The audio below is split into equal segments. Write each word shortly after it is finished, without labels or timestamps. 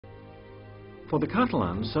For the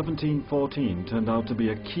Catalans, 1714 turned out to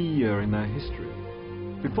be a key year in their history.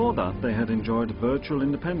 Before that, they had enjoyed virtual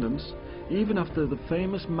independence, even after the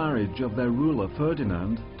famous marriage of their ruler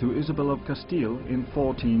Ferdinand to Isabel of Castile in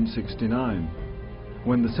 1469.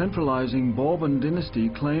 When the centralizing Bourbon dynasty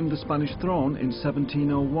claimed the Spanish throne in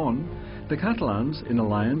 1701, the Catalans, in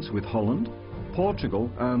alliance with Holland, Portugal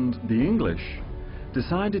and the English,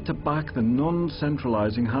 decided to back the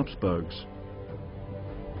non-centralizing Habsburgs.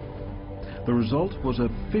 The result was a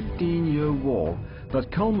 15-year war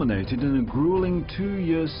that culminated in a grueling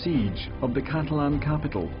 2-year siege of the Catalan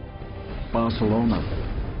capital, Barcelona.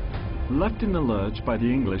 Left in the lurch by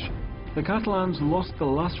the English, the Catalans lost the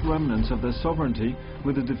last remnants of their sovereignty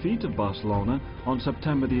with the defeat of Barcelona on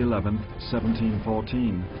September the 11th,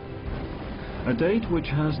 1714. A date which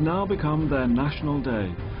has now become their national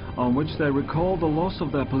day, on which they recall the loss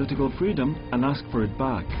of their political freedom and ask for it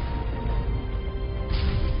back.